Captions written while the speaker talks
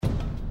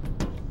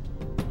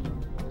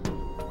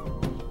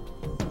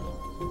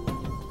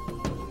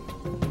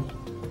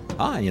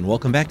Hi, and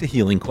welcome back to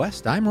Healing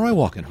Quest. I'm Roy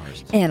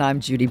Walkenhorst. And I'm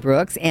Judy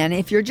Brooks. And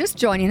if you're just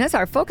joining us,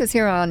 our focus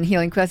here on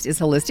Healing Quest is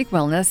holistic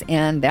wellness,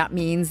 and that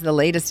means the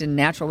latest in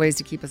natural ways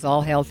to keep us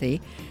all healthy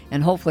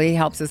and hopefully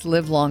helps us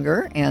live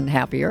longer and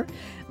happier.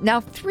 Now,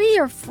 3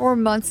 or 4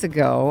 months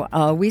ago,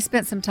 we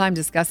spent some time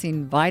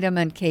discussing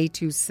vitamin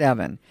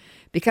K27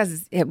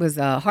 because it was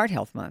Heart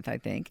Health Month, I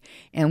think,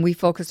 and we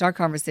focused our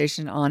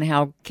conversation on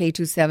how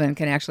K27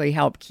 can actually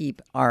help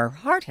keep our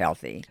heart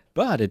healthy.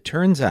 But it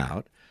turns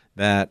out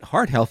that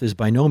heart health is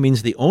by no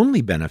means the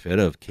only benefit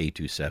of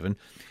K27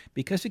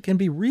 because it can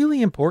be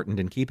really important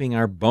in keeping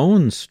our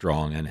bones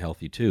strong and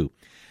healthy too.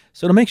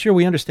 So to make sure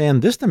we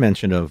understand this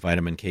dimension of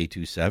vitamin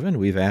K27,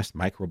 we've asked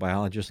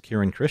microbiologist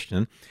Kieran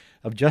Christian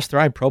of Just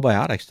Thrive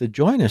Probiotics to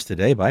join us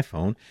today by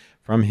phone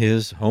from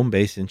his home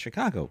base in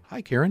Chicago.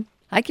 Hi, Kieran.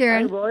 Hi,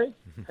 Kieran. Hi, Roy.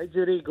 Hi,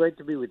 Judy. Great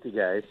to be with you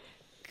guys.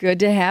 Good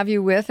to have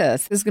you with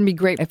us. This is going to be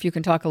great if you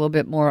can talk a little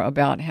bit more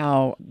about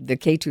how the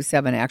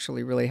K27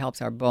 actually really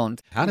helps our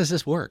bones. How does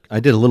this work? I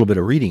did a little bit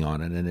of reading on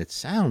it, and it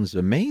sounds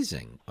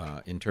amazing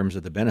in terms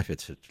of the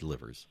benefits it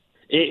delivers.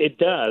 It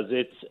does.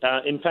 It's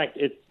in fact,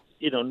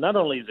 not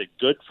only is it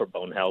good for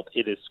bone health,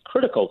 it is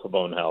critical for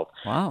bone health.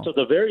 Wow. So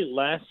the very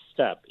last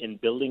step in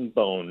building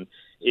bone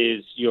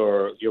is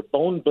your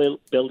bone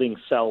building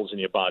cells in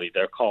your body.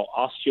 They're called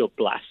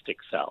osteoblastic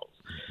cells.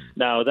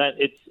 Now that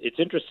it's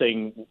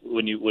interesting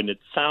when you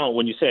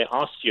say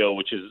osteo,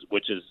 which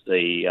is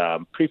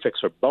the prefix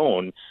for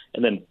bone,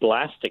 and then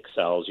blastic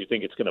cells, you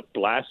think it's going to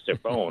blast your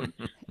bone,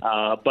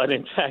 but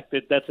in fact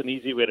that's an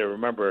easy way to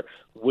remember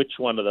which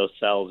one of those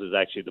cells is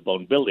actually the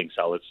bone building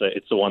cell.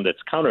 It's the one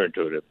that's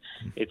counterintuitive.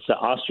 It's the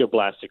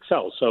osteoblastic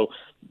cells. So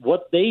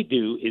what they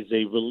do is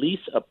they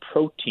release a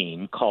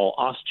protein called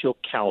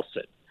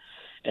osteocalcin,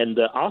 and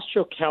the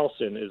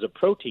osteocalcin is a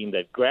protein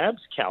that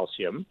grabs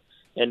calcium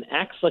and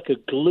acts like a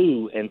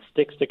glue and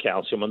sticks to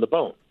calcium on the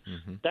bone.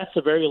 Mm-hmm. That's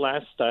the very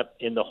last step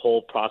in the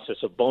whole process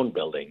of bone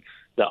building.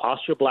 The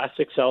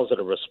osteoblastic cells that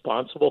are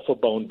responsible for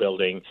bone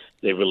building,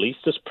 they release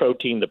this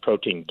protein. The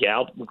protein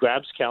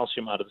grabs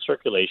calcium out of the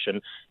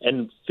circulation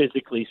and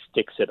physically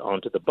sticks it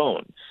onto the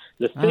bone.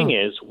 The thing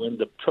is, when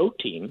the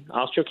protein,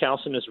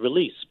 osteocalcin, is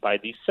released by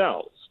these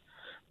cells,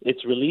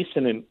 it's released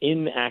in an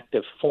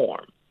inactive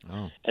form.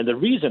 Oh. And the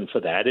reason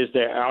for that is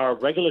there are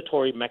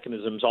regulatory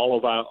mechanisms all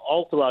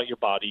throughout your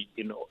body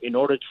in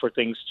order for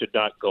things to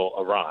not go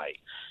awry.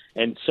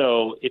 And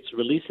so it's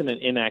released in an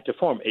inactive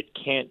form. It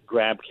can't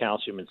grab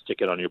calcium and stick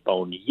it on your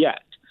bone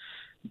yet.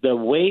 The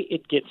way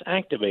it gets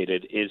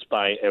activated is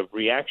by a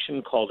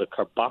reaction called a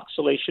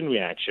carboxylation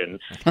reaction,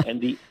 and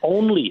the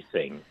only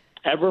thing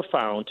ever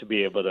found to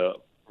be able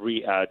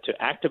to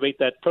activate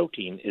that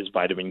protein is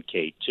vitamin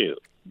K2.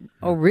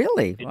 Oh,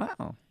 really?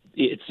 Wow.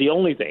 It's the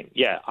only thing.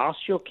 Yeah,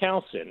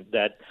 osteocalcin,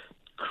 that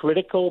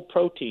critical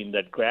protein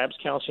that grabs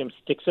calcium,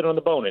 sticks it on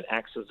the bone, and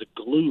acts as a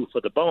glue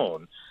for the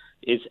bone,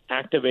 is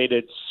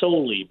activated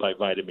solely by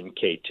vitamin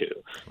K2.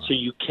 Wow. So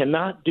you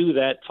cannot do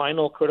that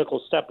final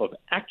critical step of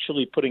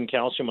actually putting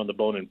calcium on the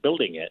bone and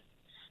building it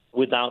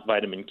without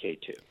vitamin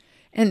K2.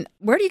 And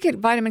where do you get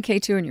vitamin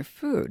K2 in your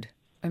food?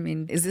 I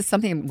mean, is this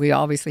something we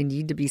obviously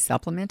need to be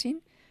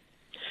supplementing?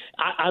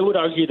 I would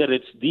argue that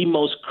it's the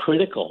most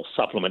critical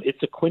supplement.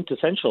 It's a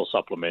quintessential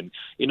supplement.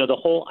 The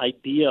whole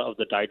idea of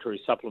the dietary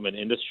supplement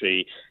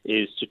industry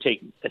is to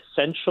take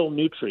essential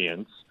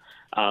nutrients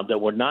that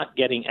we're not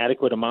getting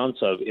adequate amounts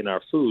of in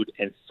our food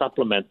and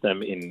supplement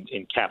them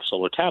in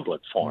capsule or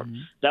tablet form.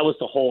 Mm-hmm. That was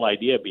the whole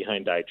idea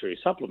behind dietary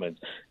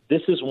supplements.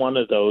 This is one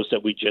of those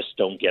that we just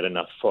don't get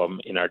enough from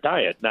in our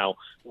diet. Now,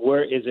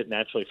 where is it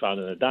naturally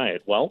found in the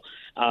diet? Well,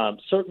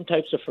 certain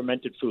types of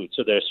fermented foods.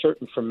 So there are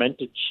certain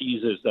fermented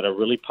cheeses that are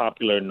really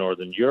popular in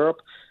Northern Europe,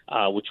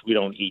 which we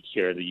don't eat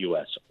here in the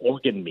U.S.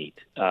 Organ meat,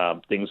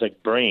 things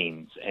like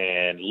brains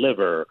and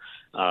liver.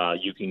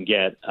 You can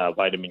get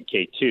vitamin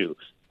K2,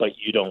 but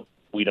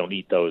we don't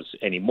eat those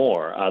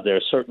anymore. There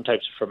are certain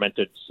types of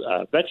fermented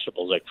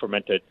vegetables, like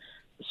fermented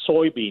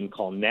soybean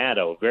called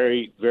natto,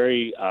 very,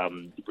 very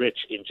rich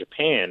in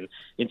Japan,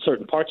 in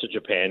certain parts of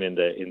Japan, in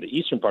the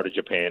eastern part of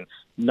Japan,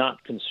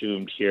 not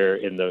consumed here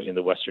in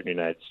the western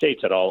United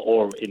States at all,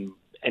 or in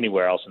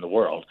anywhere else in the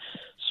world.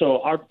 So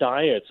our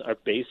diets are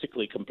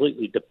basically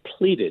completely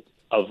depleted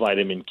of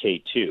vitamin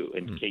K2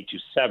 and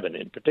K27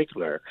 in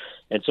particular,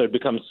 and so it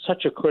becomes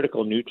such a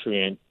critical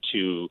nutrient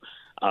to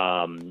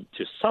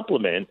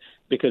supplement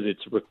because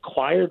it's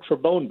required for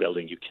bone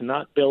building. You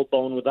cannot build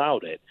bone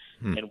without it,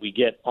 and we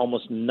get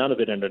almost none of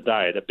it in our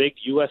diet. A big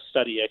U.S.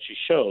 study actually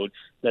showed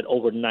that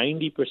over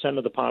 90%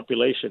 of the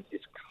population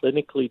is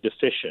clinically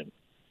deficient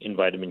in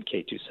vitamin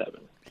K27.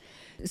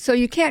 So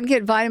you can't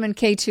get vitamin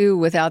K2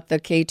 without the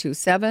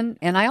K27,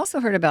 and I also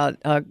heard about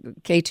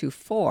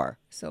K24.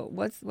 So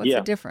what's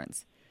the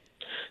difference?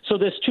 So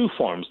there's two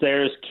forms.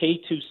 There's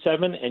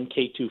K27 and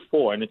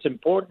K24, and it's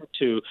important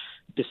to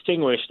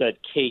distinguish that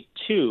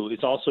K2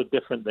 is also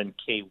different than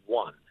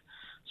K1.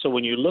 So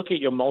when you look at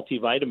your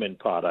multivitamin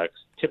products,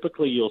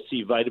 typically you'll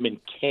see vitamin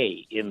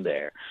K in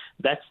there.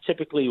 That's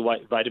typically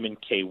vitamin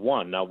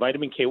K1. Now,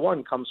 vitamin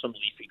K1 comes from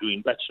leafy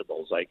green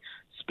vegetables like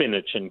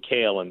spinach and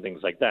kale and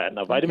things like that.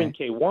 Now, vitamin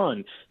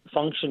K1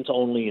 functions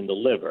only in the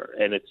liver,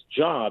 and its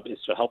job is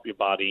to help your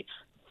body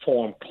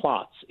form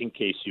clots in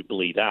case you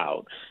bleed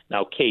out.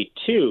 Now,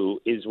 K2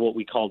 is what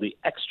we call the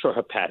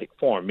extrahepatic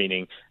form,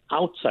 meaning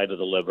outside of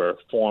the liver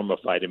form of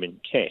vitamin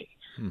K,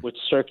 which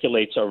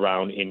circulates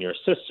around in your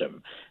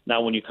system.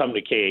 Now, when you come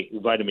to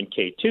vitamin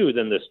K2,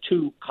 then there's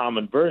two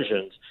common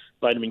versions,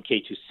 vitamin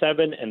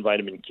K27 and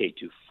vitamin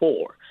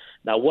K24.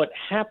 Now, what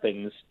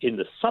happens in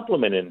the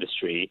supplement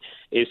industry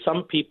is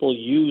some people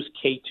use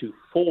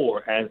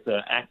K24 as the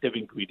active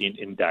ingredient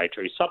in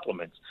dietary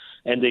supplements.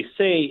 And they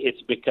say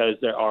it's because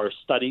there are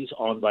studies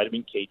on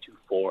vitamin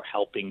K24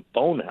 helping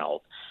bone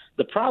health.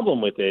 The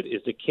problem with it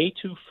is the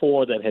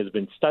K24 that has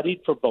been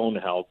studied for bone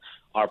health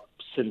are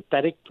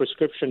synthetic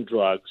prescription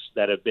drugs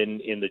that have been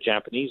in the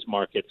Japanese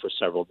market for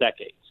several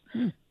decades.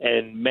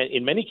 And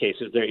in many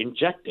cases, they're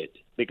injected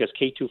because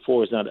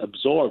K24 is not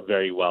absorbed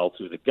very well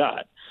through the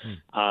gut.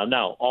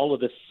 Now, all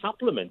of the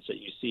supplements that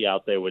you see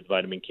out there with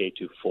vitamin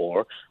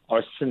K24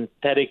 are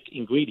synthetic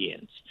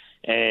ingredients.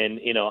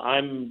 And,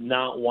 I'm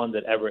not one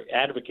that ever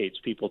advocates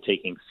people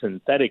taking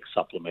synthetic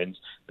supplements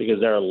because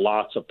there are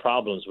lots of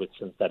problems with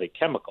synthetic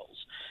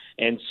chemicals.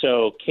 And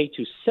so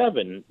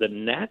K27, the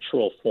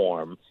natural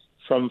form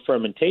from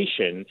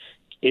fermentation,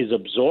 is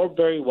absorbed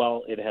very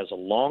well. It has a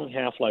long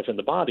half-life in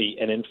the body.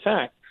 And in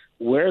fact,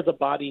 where the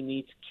body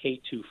needs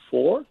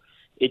K24,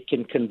 it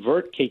can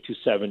convert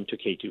K27 to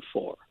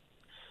K24.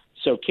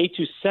 So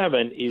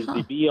K27 is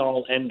the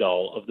be-all,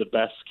 end-all of the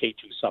best K2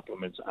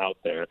 supplements out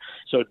there.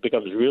 So it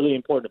becomes really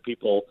important to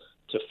people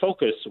to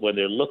focus when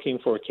they're looking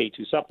for a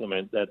K2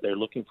 supplement that they're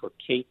looking for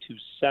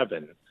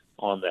K27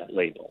 on that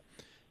label.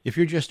 If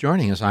you're just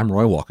joining us, I'm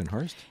Roy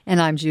Walkenhorst. And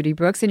I'm Judy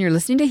Brooks, and you're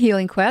listening to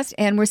Healing Quest,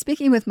 and we're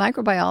speaking with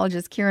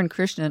microbiologist Kiran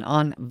Krishnan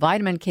on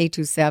vitamin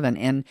K27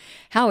 and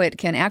how it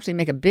can actually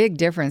make a big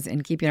difference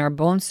in keeping our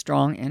bones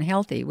strong and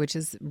healthy, which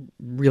is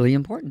really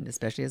important,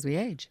 especially as we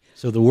age.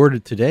 So the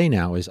word today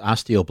now is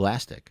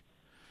osteoblastic,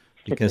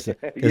 because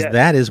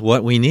that is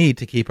what we need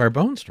to keep our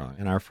bones strong.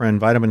 And our friend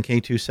vitamin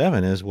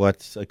K27 is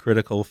what's a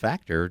critical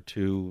factor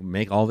to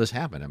make all this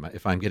happen,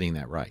 if I'm getting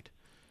that right.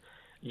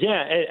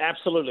 Yeah,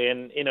 absolutely,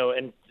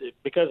 and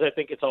because I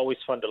think it's always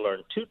fun to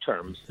learn two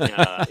terms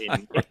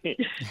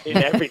in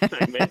every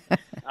segment.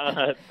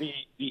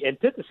 The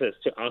antithesis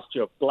to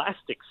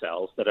osteoblastic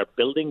cells that are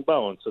building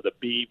bones, so the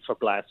B for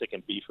blastic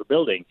and B for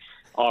building,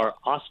 are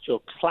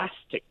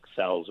osteoclastic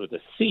cells with a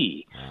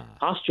C.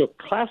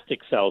 Osteoclastic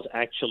cells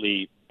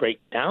actually break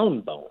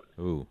down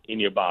bone in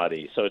your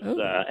body. So it's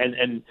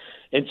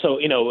and so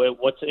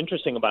what's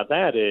interesting about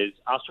that is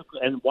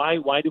and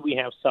why do we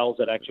have cells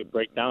that actually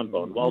break down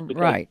bone? Well,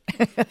 because,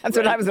 that's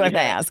what I was going to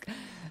ask.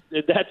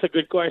 That's a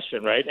good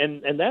question, right?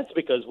 And that's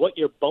because what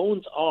your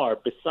bones are,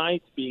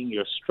 besides being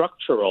your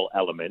structural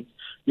elements,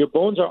 your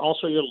bones are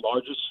also your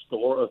largest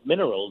store of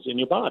minerals in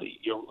your body,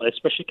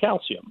 especially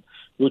calcium,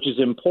 which is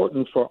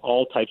important for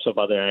all types of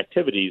other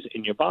activities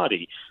in your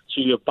body.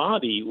 So your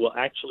body will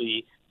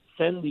actually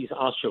send these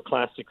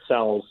osteoclastic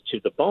cells to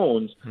the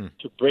bones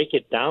to break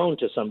it down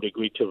to some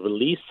degree to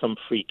release some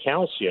free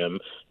calcium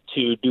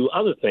to do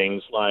other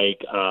things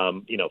like,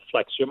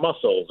 flex your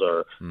muscles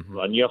or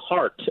run your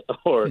heart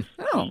or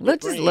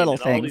just little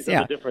things,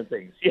 other different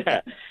things.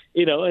 Yeah,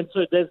 and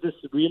so there's this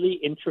really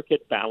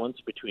intricate balance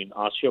between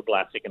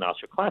osteoblastic and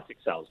osteoclastic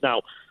cells.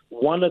 Now,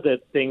 one of the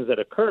things that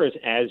occurs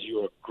as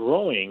you're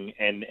growing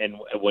and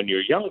when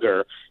you're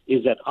younger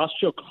is that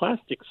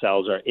osteoclastic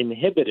cells are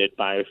inhibited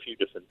by a few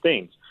different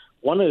things.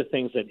 One of the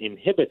things that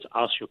inhibits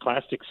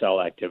osteoclastic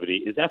cell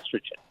activity is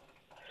estrogen.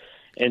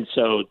 And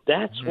so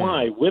that's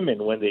why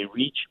women, when they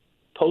reach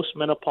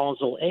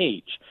postmenopausal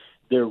age,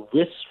 their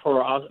risk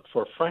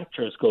for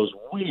fractures goes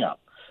way up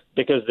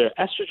because their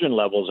estrogen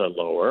levels are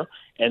lower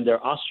and their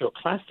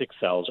osteoclastic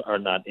cells are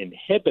not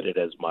inhibited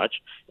as much.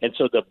 And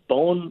so the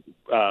bone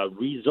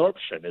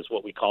resorption is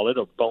what we call it,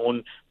 or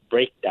bone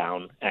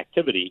breakdown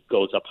activity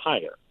goes up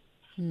higher.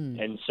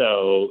 And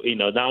so,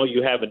 now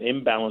you have an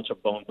imbalance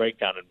of bone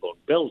breakdown and bone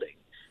building.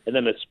 And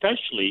then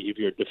especially if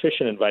you're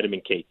deficient in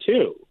vitamin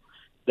K2,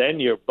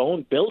 then your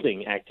bone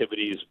building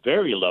activity is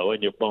very low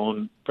and your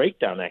bone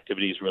breakdown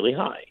activity is really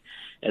high.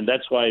 And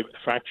that's why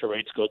fracture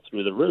rates go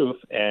through the roof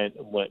and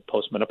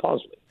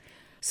postmenopausally.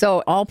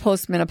 So all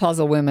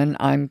postmenopausal women,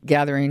 I'm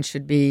gathering,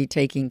 should be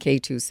taking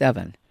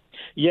K27.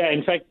 Yeah,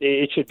 in fact,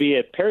 it should be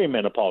at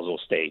perimenopausal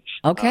stage.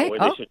 Okay. Where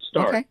they should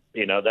start.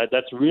 Okay.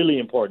 That's really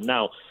important.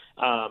 Now,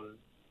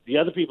 the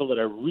other people that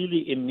are really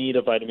in need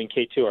of vitamin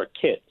K2 are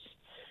kids.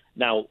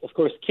 Now, of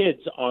course,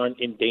 kids aren't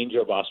in danger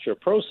of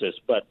osteoporosis,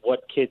 but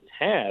what kids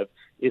have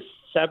is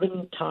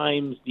 7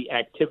 times the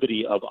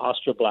activity of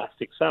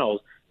osteoblastic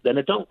cells than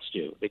adults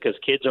do, because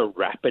kids are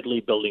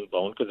rapidly building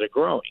bone because they're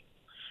growing,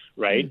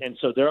 right? And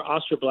so their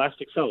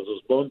osteoblastic cells,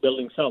 those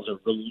bone-building cells, are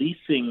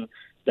releasing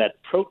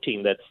that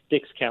protein that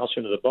sticks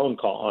calcium to the bone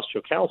called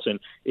osteocalcin,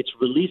 it's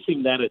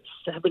releasing that at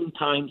 7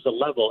 times the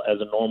level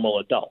as a normal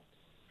adult.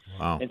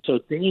 Wow. And so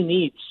they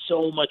need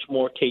so much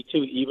more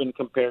K2 even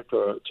compared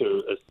to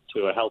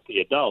a healthy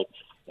adult.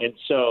 And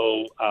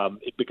so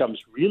it becomes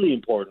really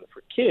important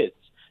for kids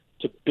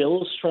to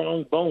build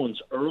strong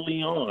bones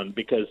early on,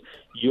 because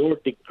your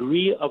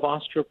degree of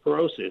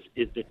osteoporosis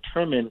is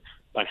determined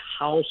by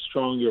how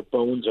strong your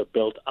bones are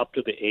built up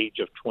to the age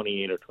of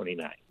 28 or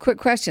 29. Quick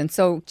question.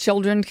 So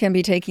children can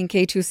be taking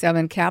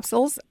K27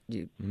 capsules?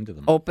 You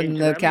open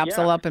the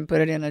capsule up and put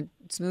it in a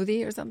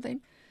smoothie or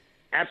something?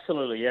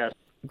 Absolutely, yes.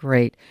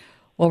 Great.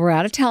 Well, we're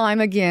out of time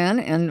again.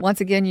 And once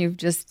again, you've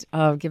just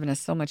given us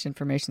so much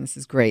information. This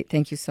is great.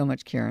 Thank you so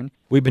much, Kieran.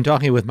 We've been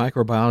talking with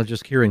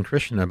microbiologist Kieran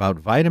Krishnan about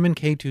vitamin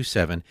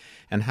K27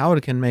 and how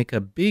it can make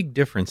a big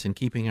difference in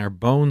keeping our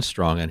bones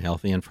strong and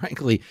healthy, and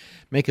frankly,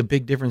 make a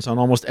big difference on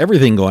almost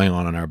everything going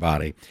on in our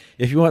body.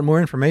 If you want more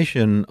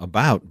information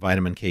about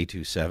vitamin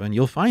K27,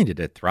 you'll find it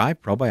at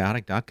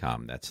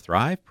thriveprobiotic.com. That's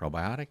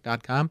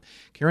thriveprobiotic.com.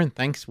 Kieran,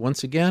 thanks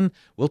once again.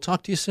 We'll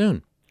talk to you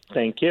soon.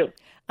 Thank you.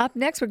 Up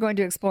next, we're going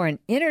to explore an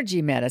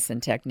energy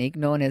medicine technique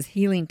known as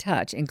healing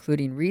touch,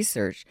 including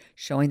research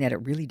showing that it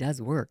really does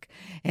work.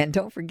 And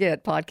don't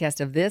forget, podcasts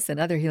of this and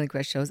other Healing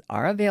Quest shows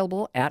are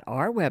available at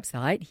our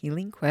website,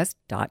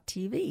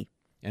 healingquest.tv.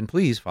 And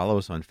please follow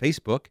us on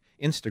Facebook,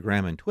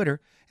 Instagram, and Twitter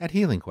at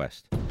Healing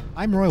Quest.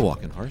 I'm Roy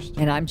Walkenhorst.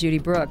 And I'm Judy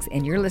Brooks,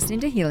 and you're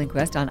listening to Healing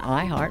Quest on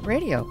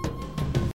iHeartRadio.